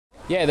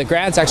Yeah, the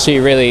ground's actually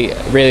really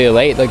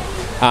elite. Like,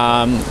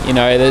 you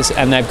know,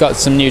 and they've got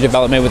some new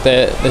development with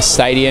the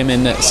stadium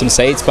and some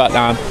seats. But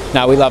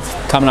no, we love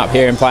coming up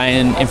here and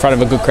playing in front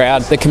of a good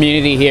crowd. The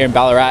community here in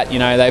Ballarat, you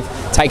know, they've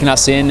taken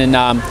us in,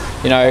 and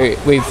you know,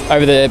 we've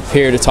over the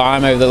period of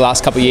time, over the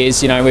last couple of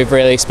years, you know, we've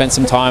really spent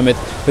some time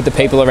with the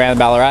people around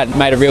Ballarat,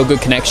 made a real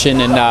good connection,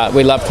 and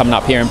we love coming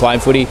up here and playing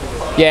footy.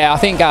 Yeah, I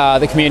think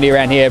the community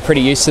around here are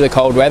pretty used to the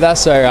cold weather,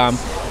 so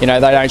you know,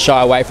 they don't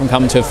shy away from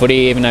coming to a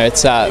footy even though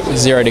it's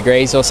 0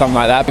 degrees or something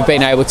like that. We've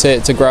been able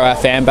to grow our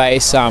fan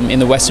base in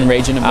the Western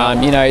region.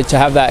 You know, to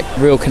have that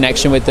real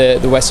connection with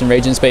the Western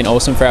region has been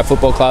awesome for our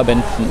football club,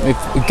 and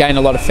we've gained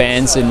a lot of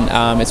fans,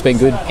 and it's been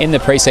good. In the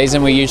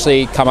pre-season, we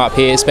usually come up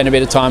here, spend a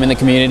bit of time in the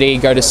community,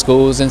 go to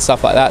schools and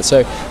stuff like that. So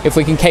if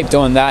we can keep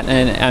doing that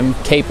and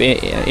keep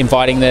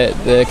inviting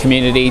the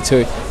community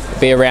to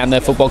be around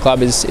the football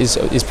club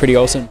is pretty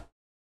awesome.